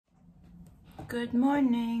Good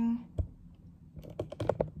morning.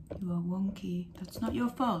 You are wonky. That's not your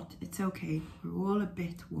fault. It's okay. We're all a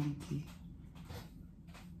bit wonky.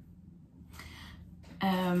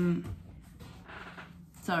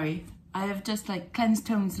 Sorry. I have just like cleansed,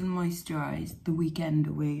 toned and moisturized the weekend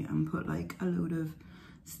away and put like a load of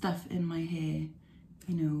stuff in my hair,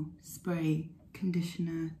 you know, spray,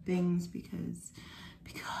 conditioner, things because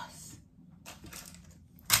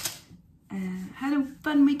had a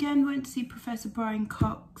fun weekend. Went to see Professor Brian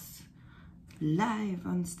Cox live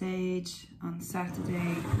on stage on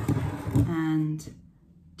Saturday and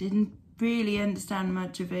didn't really understand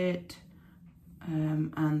much of it,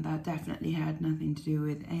 and that definitely had nothing to do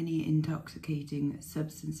with any intoxicating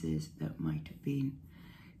substances that might have been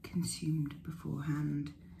consumed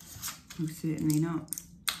beforehand. Most certainly not.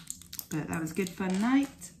 But that was a good fun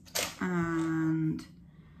night, and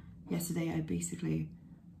yesterday I basically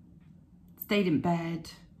stayed in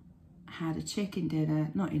bed, had a chicken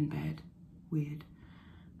dinner, not in bed, weird,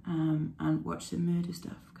 and watched some murder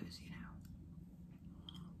stuff because, you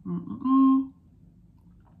know.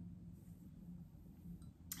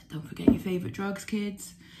 Don't forget your favourite drugs,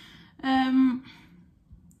 kids.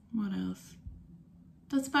 What else?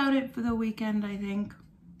 That's about it for the weekend, I think.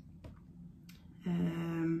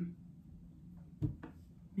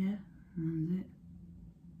 Yeah, that's it.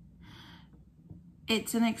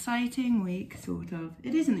 It's an exciting week, sort of.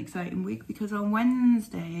 It is an exciting week because on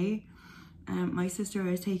Wednesday, my sister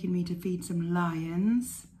has taken me to feed some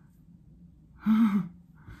lions. And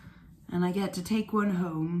I get to take one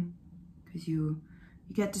home because you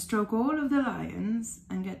get to stroke all of the lions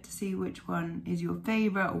and get to see which one is your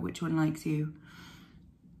favourite or which one likes you.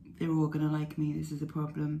 They're all going to like me, this is a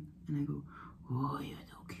problem. And I go, oh, you're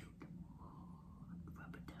so cute. Oh,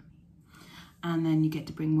 rubber dummy. And then you get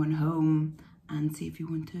to bring one home and see if you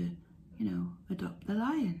want to, you know, adopt the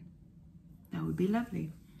lion. That would be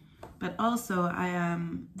lovely. But also I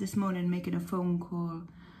am this morning making a phone call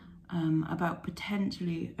about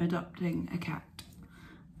potentially adopting a cat.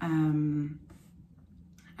 And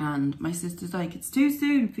my sister's like, it's too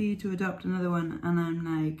soon for you to adopt another one. And I'm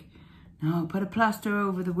like, no, put a plaster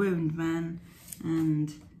over the wound, man.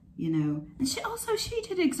 And, you know, and she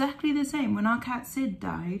did exactly the same. When our cat Sid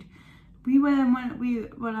died, we were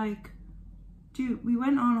like, dude, we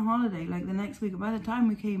went on a holiday like the next week. And by the time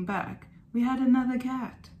we came back, we had another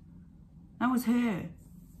cat. That was her.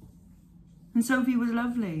 And Sophie was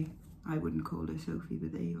lovely. I wouldn't call her Sophie,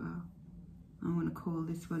 but there you are. I want to call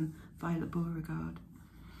this one Violet Beauregard.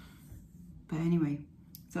 But anyway,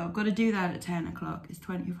 so I've got to do that at 10 o'clock. It's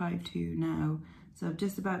 25 to now. So I've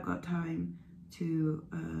just about got time to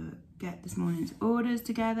get this morning's orders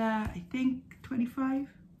together. I think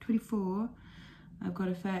 24 I've got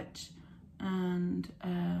to fetch. And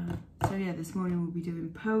so yeah, this morning we'll be doing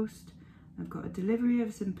post. I've got a delivery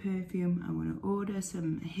of some perfume. I want to order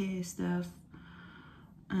some hair stuff.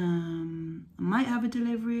 I might have a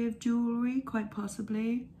delivery of jewellery, quite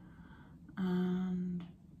possibly. And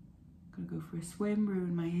I'm gonna go for a swim,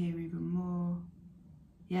 ruin my hair even more.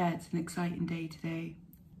 Yeah, it's an exciting day today.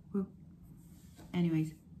 Whoop.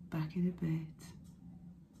 Anyways, back in a bit.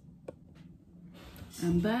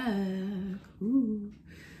 I'm back. Ooh.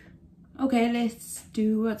 Okay, let's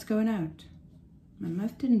do what's going out. My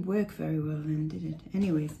mouth didn't work very well then, did it?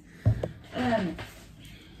 Anyways,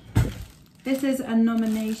 this is a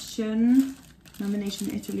Nomination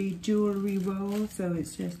Italy jewellery roll, so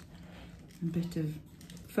it's just a bit of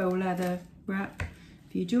faux leather wrap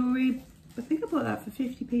for your jewellery. I think I bought that for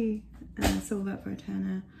 50p and I sold that for a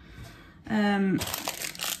tenner. A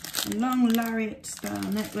long lariat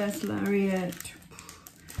style necklace, lariat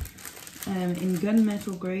in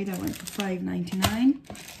gunmetal grey, that went for £5.99.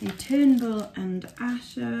 A Turnbull and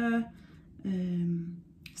Asher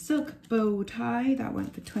silk bow tie, that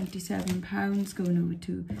went for £27, going over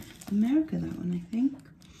to America, that one I think.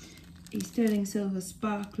 A sterling silver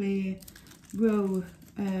sparkly row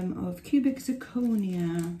of cubic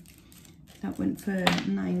zirconia, that went for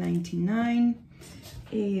 £9.99.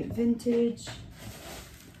 A vintage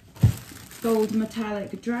gold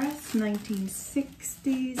metallic dress,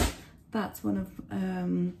 1960s. That's one of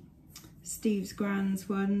Steve's Grand's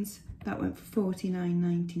ones. That went for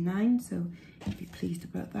 £49.99, so I'd be pleased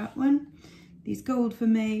about that one. These Gold for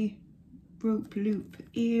May rope loop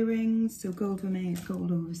earrings. So Gold for May is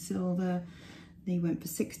gold over silver. They went for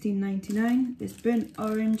 £16.99. This burnt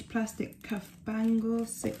orange plastic cuff bangle,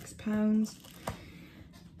 £6.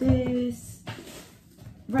 This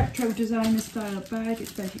retro designer style bag.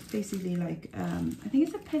 It's basically like, I think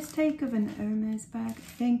it's a piss take of an Hermes bag, I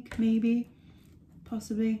think, maybe,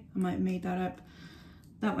 possibly. I might have made that up.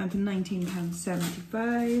 That went for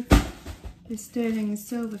 £19.75. This sterling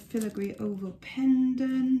silver filigree oval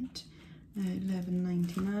pendant,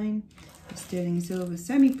 £11.99. The sterling silver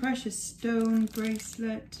semi-precious stone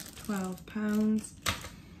bracelet, £12.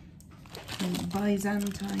 A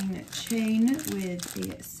Byzantine chain with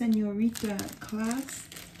a senorita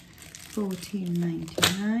clasp,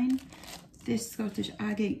 £14.99. This Scottish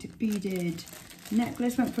agate beaded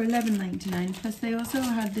necklace went for £11.99. Plus they also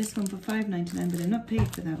had this one for £5.99, but they're not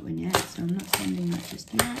paid for that one yet, so I'm not sending that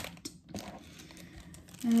just yet.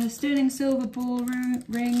 Sterling silver ball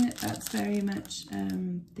ring, that's very much,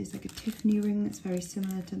 there's like a Tiffany ring that's very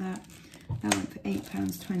similar to that. That went for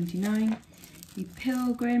 £8.29. The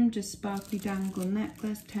Pilgrim, just sparkly dangle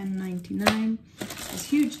necklace, £10.99. This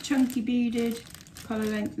huge chunky beaded collar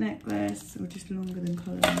length necklace, or just longer than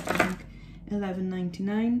collar length, I think,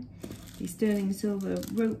 £11.99. The sterling silver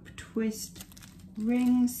rope twist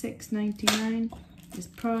ring, £6.99. This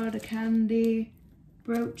Prada candy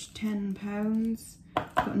brooch, £10.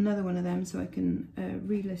 Got another one of them, so I can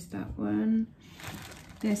relist that one.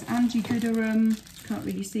 There's Angie Gooderham, can't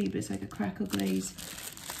really see, but it's like a crackle glaze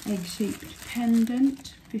egg-shaped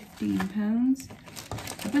pendant, £15.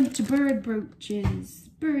 A bunch of bird brooches,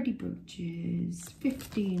 birdie brooches,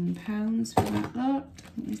 £15 for that lot. I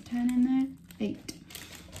think there's 10 in there, 8.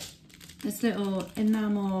 This little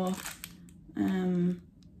enamel,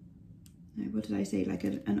 what did I say, like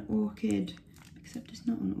an orchid, except it's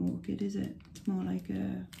not an orchid, is it? It's more like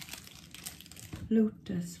a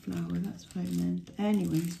lotus flower, that's what I meant.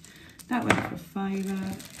 Anyways, that went for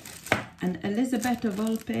 £5. An Elisabetta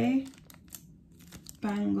Volpe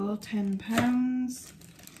bangle, £10.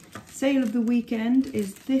 Sale of the weekend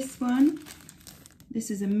is this one.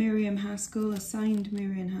 This is a Miriam Haskell, a signed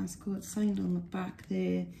Miriam Haskell. It's signed on the back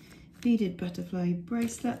there. Beaded butterfly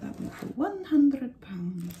bracelet, that went for £100.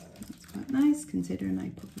 That's quite nice, considering I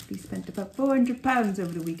probably spent about £400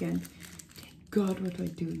 over the weekend. Dear God, what do I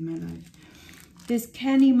do with my life? This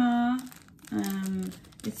Kenny Ma,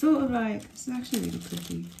 it's sort of like, it's actually really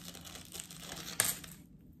pretty.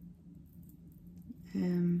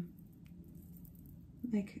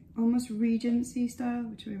 Like almost Regency style.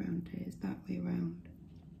 Which way around it is? That way around.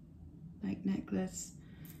 Like necklace.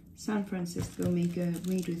 San Francisco Mega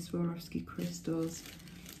Reed with Swarovski crystals.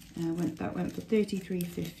 That went for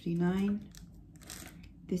 $33.59.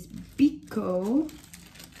 This Biko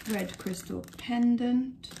red crystal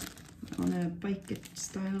pendant on a biker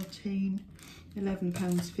style chain,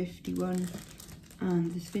 £11.51.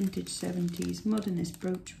 And this vintage 70s modernist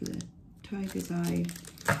brooch with a tiger's eye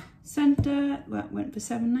center, that went for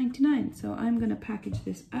 $7.99. So I'm going to package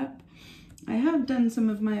this up. I have done some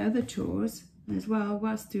of my other chores as well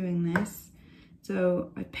whilst doing this.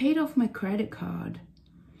 So I paid off my credit card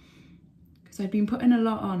because I'd been putting a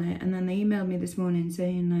lot on it, and then they emailed me this morning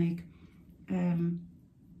saying like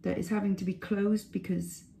that it's having to be closed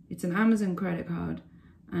because it's an Amazon credit card,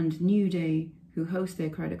 and New Day, who host their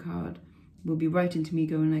credit card, will be writing to me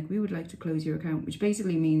going like, we would like to close your account, which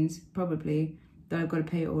basically means probably that I've got to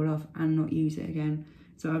pay it all off and not use it again.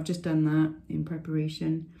 So I've just done that in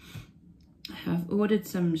preparation. I have ordered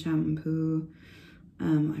some shampoo.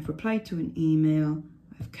 I've replied to an email.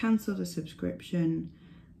 I've cancelled a subscription,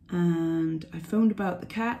 and I phoned about the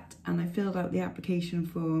cat, and I filled out the application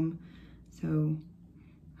form. So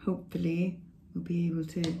hopefully we'll be able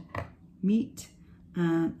to meet.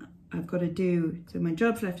 I've got to do, so my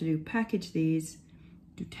job's left to do, package these,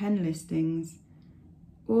 do 10 listings,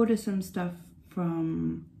 order some stuff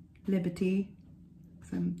from Liberty,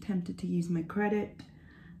 because I'm tempted to use my credit,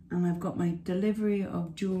 and I've got my delivery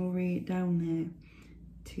of jewellery down there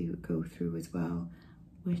to go through as well,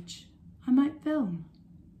 which I might film.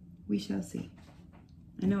 We shall see.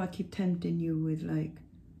 I know I keep tempting you with like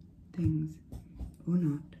things, or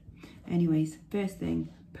not. Anyways, first thing,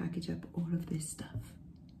 package up all of this stuff.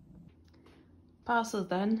 Parcels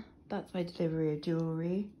done. That's my delivery of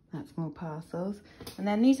jewellery. That's more parcels. And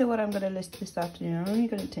then these are what I'm going to list this afternoon. I'm only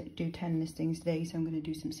going to do 10 listings today, so I'm going to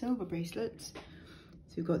do some silver bracelets.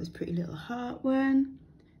 So we've got this pretty little heart one,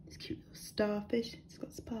 this cute little starfish. It's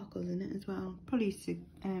got sparkles in it as well. Probably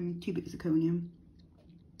cubic zirconium.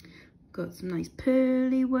 Got some nice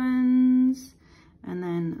pearly ones, and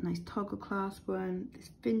then a nice toggle clasp one. This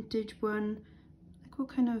vintage one, like what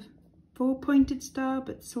kind of 4-pointed star,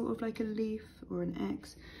 but sort of like a leaf or an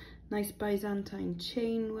X. Nice Byzantine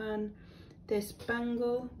chain one. This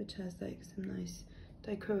bangle, which has like some nice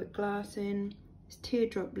dichroic glass in. This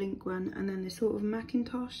teardrop link one, and then this sort of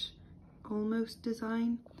Macintosh almost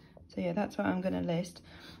design. So yeah, that's what I'm going to list.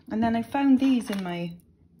 And then I found these in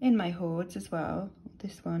my hoards as well.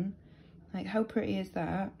 This one, like how pretty is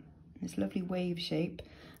that? This lovely wave shape.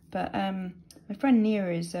 But my friend Nia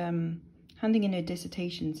is handing in her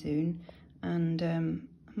dissertation soon, and I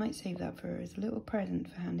might save that for her as a little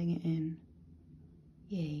present for handing it in.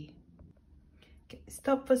 Yay. Okay,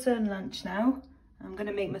 stop for some lunch now. I'm going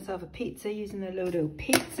to make myself a pizza using a Lodo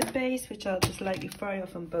pizza base, which I'll just lightly fry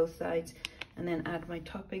off on both sides, and then add my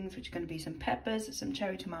toppings, which are going to be some peppers, some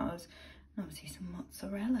cherry tomatoes, and obviously some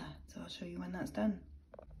mozzarella. So I'll show you when that's done.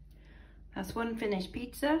 That's one finished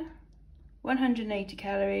pizza, 180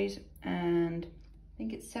 calories, and I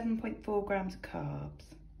think it's 7.4 grams of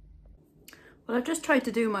carbs. Well, I've just tried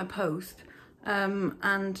to do my post, and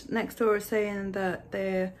Nextdoor is saying that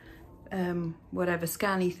their whatever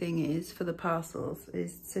scanny thing is for the parcels,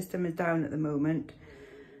 his system is down at the moment,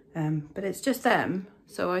 but it's just them,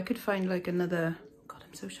 so I could find like another, God,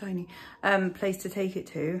 I'm so shiny, place to take it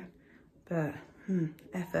to, but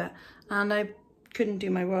effort. And I couldn't do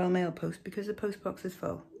my Royal Mail post because the post box is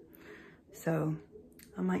full, so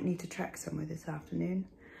I might need to track somewhere this afternoon.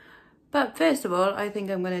 But first of all, I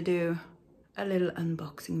think I'm going to do a little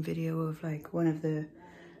unboxing video of like one of the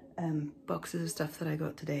boxes of stuff that I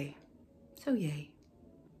got today. So yay.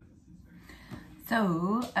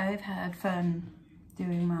 So I've had fun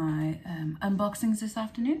doing my unboxings this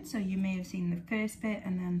afternoon. So you may have seen the first bit,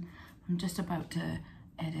 and then I'm just about to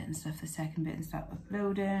edit and stuff the second bit and start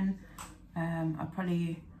uploading. I'll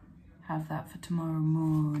probably have that for tomorrow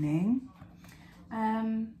morning.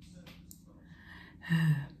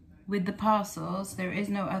 With the parcels, there is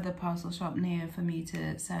no other parcel shop near for me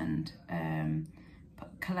to send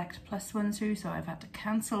Collect Plus ones through, so I've had to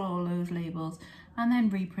cancel all those labels and then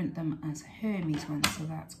reprint them as Hermes ones, so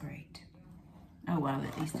that's great. Oh well,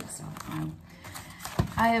 at least it's sold now.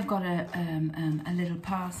 I have got a little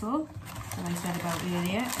parcel that I said about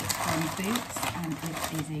earlier. It's from Boots, and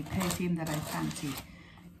it is a perfume that I fancied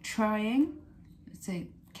trying. It's a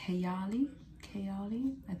Kayali,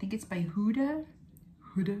 I think it's by Huda.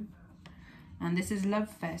 And this is Love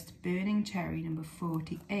Fest Burning Cherry number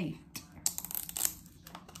 48.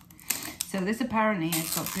 So this apparently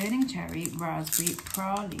has got burning cherry, raspberry,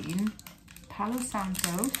 praline, Palo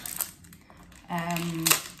Santo,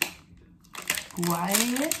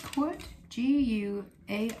 guaiac wood, G-U-A-I-A-C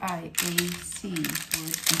wood,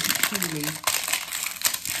 and patchouli.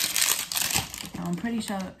 Now I'm pretty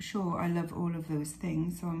sure I love all of those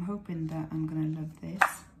things, so I'm hoping that I'm going to love this.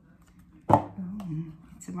 Oh,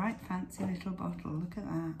 it's a right fancy little bottle, look at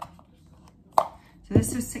that. So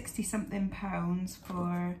this was 60 something pounds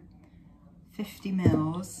for 50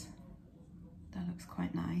 mils. That looks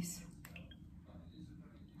quite nice.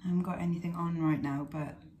 I haven't got anything on right now,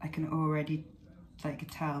 but I can already like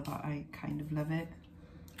tell that I kind of love it.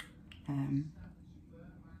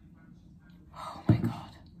 Oh my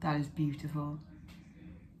God, that is beautiful.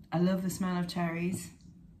 I love the smell of cherries.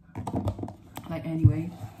 Like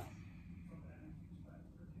anyway,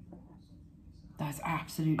 that's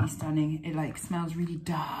absolutely stunning. It like smells really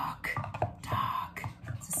dark.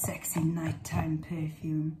 It's a sexy nighttime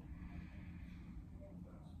perfume.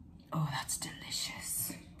 Oh, that's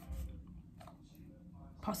delicious.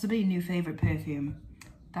 Possibly a new favourite perfume.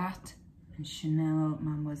 That and Chanel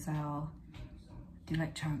Mademoiselle. I do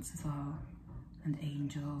like Chance as well. And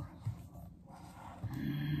Angel.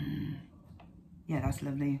 Yeah, that's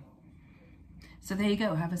lovely. So there you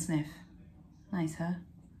go, have a sniff. Nice, huh?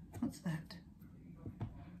 What's that?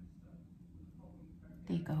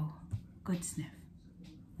 There you go. Good sniff.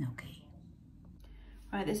 Okay.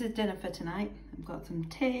 Right, this is dinner for tonight. I've got some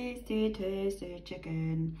tasty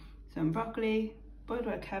chicken, some broccoli, boiled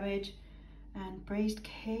white cabbage, and braised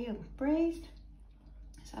kale. Braised?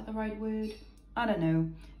 Is that the right word? I don't know.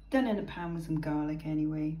 Done in a pan with some garlic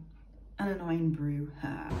anyway. And an iron brew.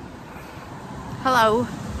 Hello.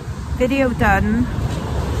 Video done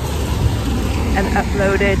and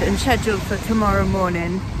uploaded and scheduled for tomorrow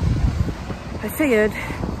morning. I figured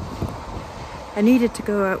I needed to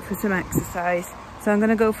go out for some exercise, so I'm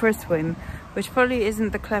gonna go for a swim, which probably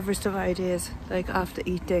isn't the cleverest of ideas, like after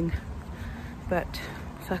eating, but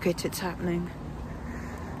fuck it, it's happening.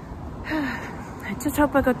 I just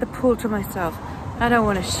hope I got the pool to myself. I don't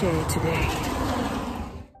want to share today.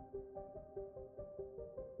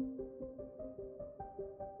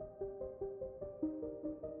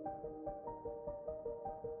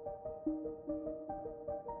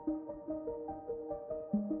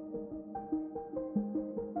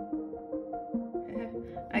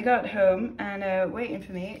 I got home and waiting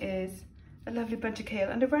for me is a lovely bunch of kale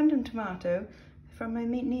and a random tomato from my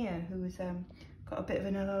mate Nia, who's got a bit of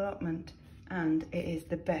an allotment, and it is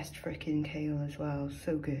the best frickin' kale as well,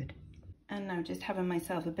 so good. And now just having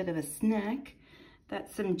myself a bit of a snack.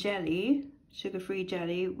 That's some jelly, sugar-free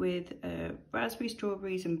jelly with raspberry,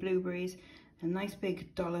 strawberries and blueberries, A nice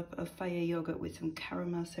big dollop of fire yogurt with some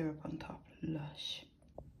caramel syrup on top. Lush.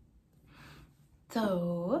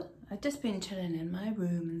 So, I've just been chilling in my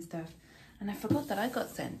room and stuff, and I forgot that I got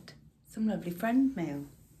sent some lovely friend mail.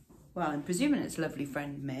 Well, I'm presuming it's lovely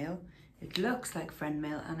friend mail. It looks like friend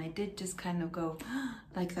mail, and I did just kind of go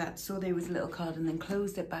like that, saw there was a little card and then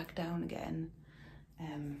closed it back down again.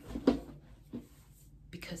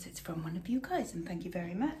 Because it's from one of you guys, and thank you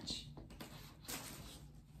very much.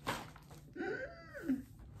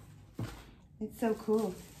 It's so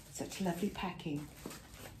cool. Such lovely packing.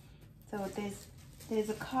 So there's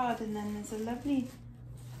a card, and then there's a lovely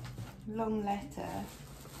long letter.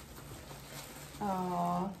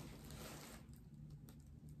 Aww.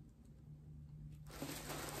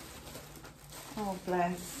 Oh,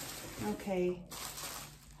 bless. Okay.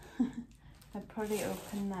 I'd probably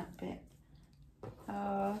open that bit.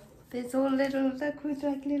 Oh, there's all little, look, with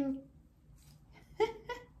like little...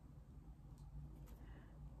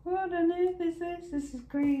 What on earth is this? This is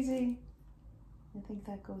crazy. I think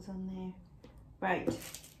that goes on there. Right.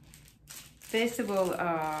 First of all,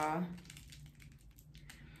 oh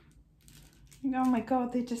my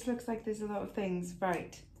god, it just looks like there's a lot of things.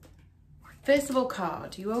 Right. First of all,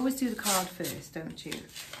 card. You always do the card first, don't you?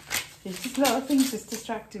 There's just a lot of things just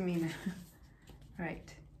distracting me now.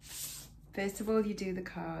 Right. First of all, you do the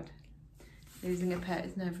card. Losing a pet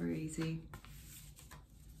is never easy.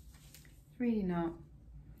 It's really not.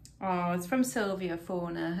 Oh, it's from Sylvia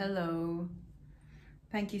Fauna. Hello.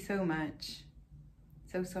 Thank you so much.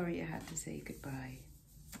 So sorry you had to say goodbye.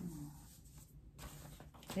 Oh.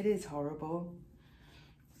 It is horrible.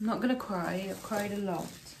 I'm not gonna cry. I've cried a lot.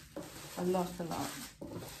 A lot. It's a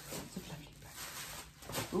lovely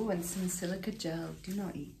breakfast. Oh, and some silica gel. Do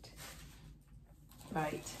not eat.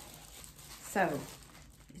 Right. So,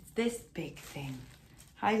 it's this big thing.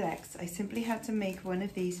 Hi Lex, I simply had to make one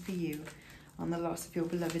of these for you on the loss of your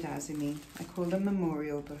beloved Azumi. I call them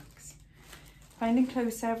memorial books. Find and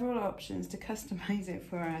close several options to customize it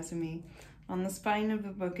for Azumi. On the spine of the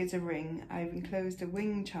book is a ring. I've enclosed a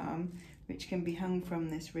wing charm which can be hung from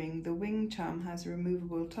this ring. The wing charm has a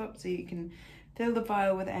removable top so you can fill the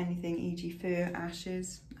vial with anything, e.g. fur,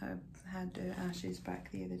 ashes. I had ashes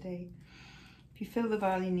back the other day. If you fill the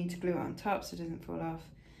vial, you need to glue it on top so it doesn't fall off.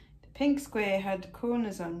 The pink square had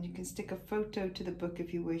corners on. You can stick a photo to the book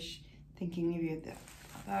if you wish, thinking of you.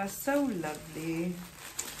 That's so lovely.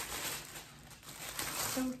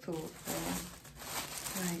 So thoughtful.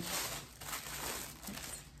 Right.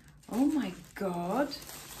 Oh my god.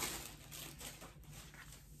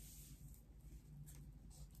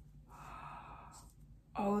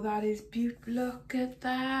 Oh, that is beautiful. Look at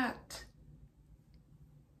that.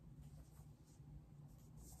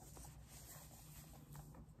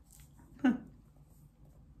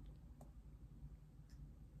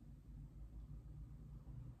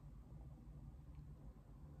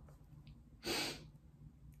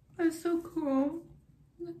 That's so cool.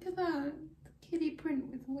 Look at that. The kitty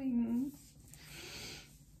print with wings.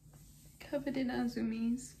 Covered in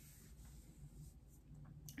Azumis.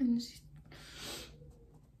 And she's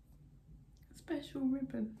special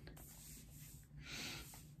ribbon.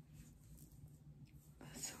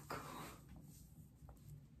 That's so cool.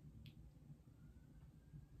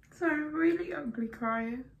 Sorry, I'm really ugly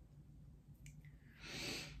crying.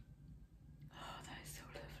 Oh, that is so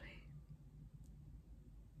lovely.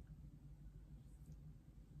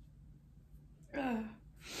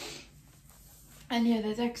 And yeah,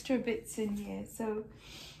 there's extra bits in here. So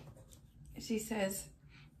she says,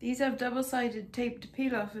 these have double-sided tape to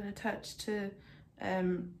peel off and attach to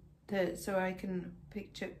so I can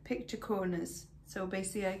picture corners. So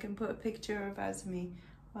basically I can put a picture of Azumi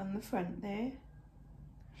on the front there.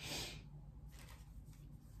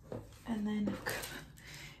 And then I've got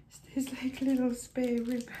this like little spare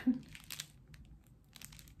ribbon.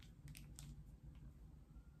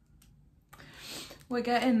 We're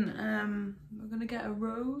gonna get a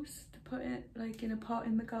rose to put it like in a pot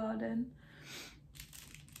in the garden.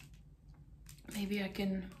 Maybe I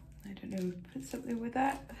can, I don't know, put something with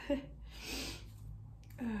that.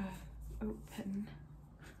 Open.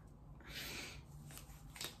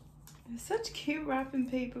 There's such cute wrapping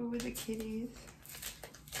paper with the kitties.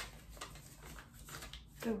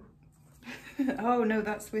 Oh. Oh no,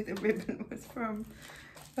 that's where the ribbon was from.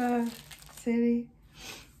 Silly.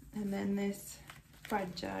 And then this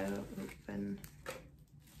fragile open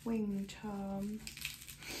wing charm.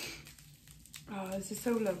 Oh, this is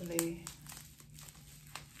so lovely.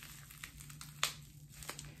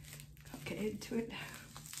 Can't get into it now.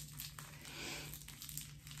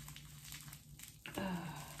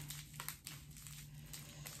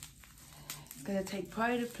 It's gonna take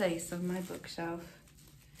pride of place on my bookshelf.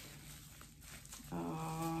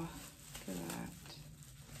 Oh, look at that.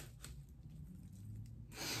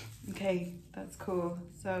 Okay, that's cool.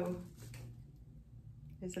 So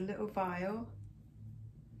there's a little vial.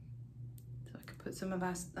 So I could put some of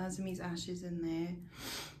Azami's ashes in there.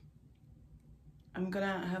 I'm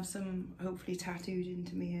gonna have some hopefully tattooed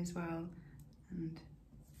into me as well. And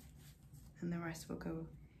the rest will go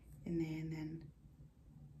in there. And then,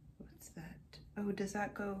 what's that? Oh, does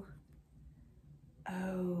that go?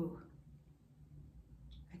 Oh,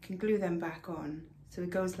 I can glue them back on. So it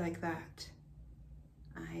goes like that.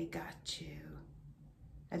 I got you.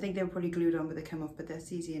 I think they were probably glued on, but they come off, but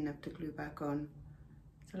that's easy enough to glue back on.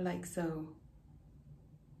 So like so.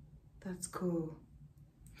 That's cool.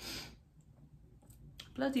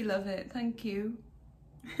 Bloody love it, thank you.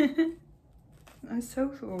 I'm so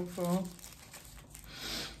thoughtful.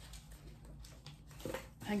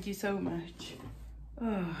 Thank you so much.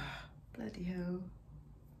 Oh, bloody hell.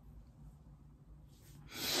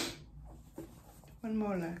 One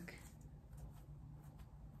more look.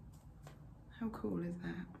 How cool is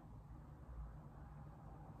that?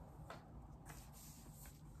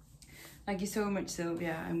 Thank you so much,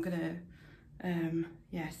 Sylvia. I'm gonna,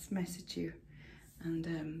 yes, message you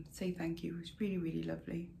and say thank you. It's really, really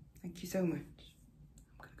lovely. Thank you so much.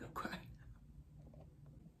 I'm gonna go cry.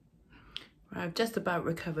 Right, I've just about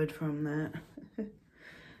recovered from that.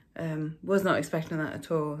 Was not expecting that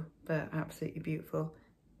at all, but absolutely beautiful.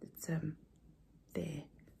 It's there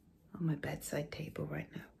on my bedside table right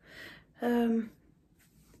now.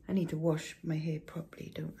 I need to wash my hair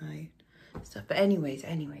properly, don't I? Stuff. But anyways,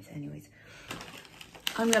 I'm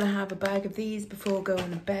gonna have a bag of these before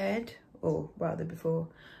going to bed, or rather before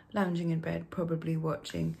lounging in bed, probably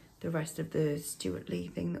watching the rest of the Stuart Lee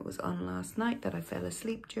thing that was on last night that I fell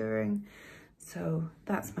asleep during. So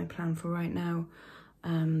that's my plan for right now.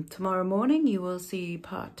 Tomorrow morning you will see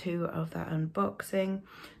part 2 of that unboxing.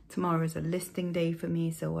 Tomorrow is a listing day for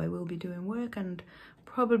me, so I will be doing work and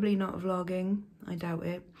probably not vlogging, I doubt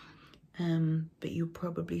it. But you'll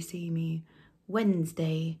probably see me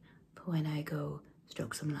Wednesday for when I go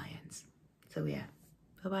stroke some lions. So yeah,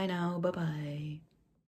 bye bye now, bye bye.